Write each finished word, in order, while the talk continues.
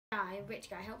guy, a rich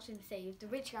guy, helps him save. The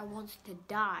rich guy wants to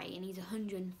die, and he's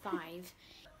 105.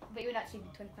 But he would actually be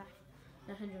 25,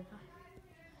 not 105.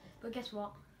 But guess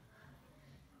what?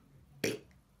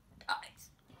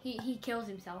 He kills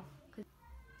himself.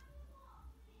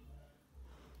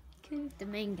 Kills the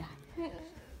main guy.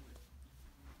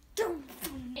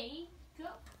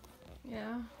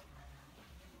 Yeah.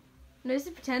 No, this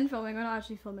is pretend filming. We're not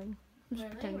actually filming. I'm just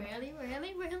pretending.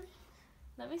 Really?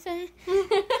 Let me say.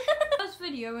 First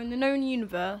video in the known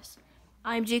universe.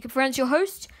 I'm Jacob French, your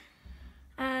host,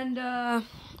 and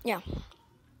yeah. Oh,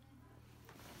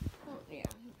 yeah.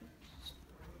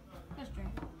 Let's drink.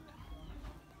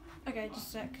 Okay, just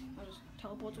a sec. I'll just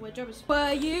teleport to where Job is.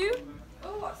 Were you?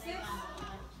 Oh, what's this?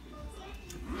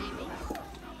 Maybe.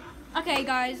 Okay,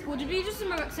 guys, we'll be just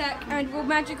a sec, and we'll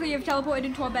magically have teleported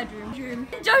into our bedroom.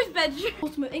 Joe's bedroom.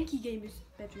 Ultimate Inky Gamer's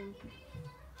bedroom.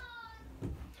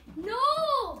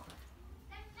 No!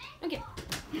 Okay.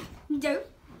 Joe.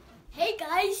 Hey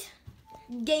guys.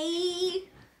 Gay.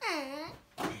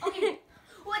 Okay.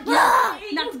 What?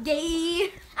 Not gay.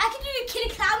 I can do a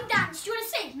kid clown dance. Do you want to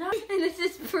sing? No. And this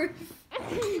is proof.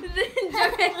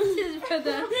 Joe hates his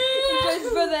brother. Joe's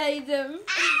brother hates him.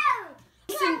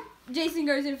 Jason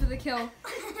goes in for the kill,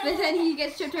 but then he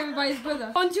gets tripped over by his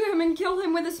brother. Onto him and kill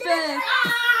him with a spear.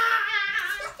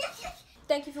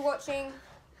 Thank you for watching.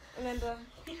 Remember.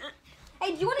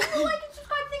 Hey, do you want to do a like and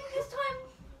subscribe thing this time?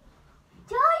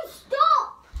 Guys,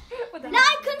 stop! What the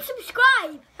Like and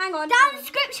subscribe. Hang on. Down in the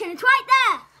description. It's right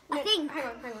there. I think. Hang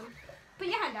on. Put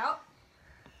your hand out.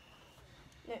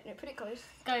 No, put it close.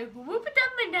 Go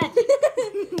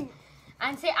whoop-a-dum-a-dum.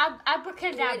 And say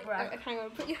abracadabra. Wait, hang on,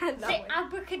 put your hand that Say way.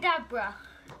 abracadabra.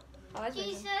 Oh, that's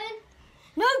amazing.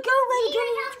 No, go where you're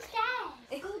doing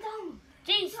Go down.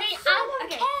 Gee, say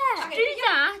Okay. do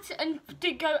that and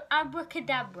go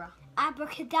abracadabra.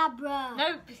 Abracadabra.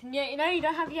 Oh. No, you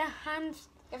don't have your hands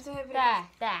You have to open it. there.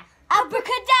 I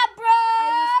Abracadabra.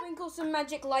 will sprinkle some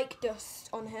magic like dust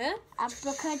on her.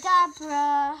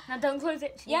 Abracadabra. Now don't close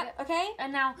it. Yep, okay.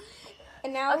 And now.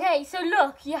 Okay, so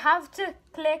look, you have to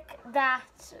click that.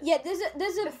 yeah, there's a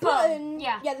The thumb, button.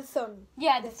 yeah. Yeah, the thumb.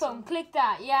 Yeah, the thumb. Click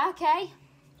that. Yeah, okay.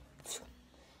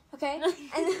 Okay. And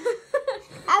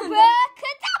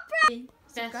Abracadabra.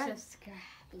 Subscribe.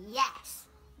 Yes.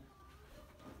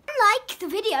 Like the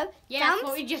video. Yeah, down that's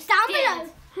what we just down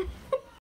did. below.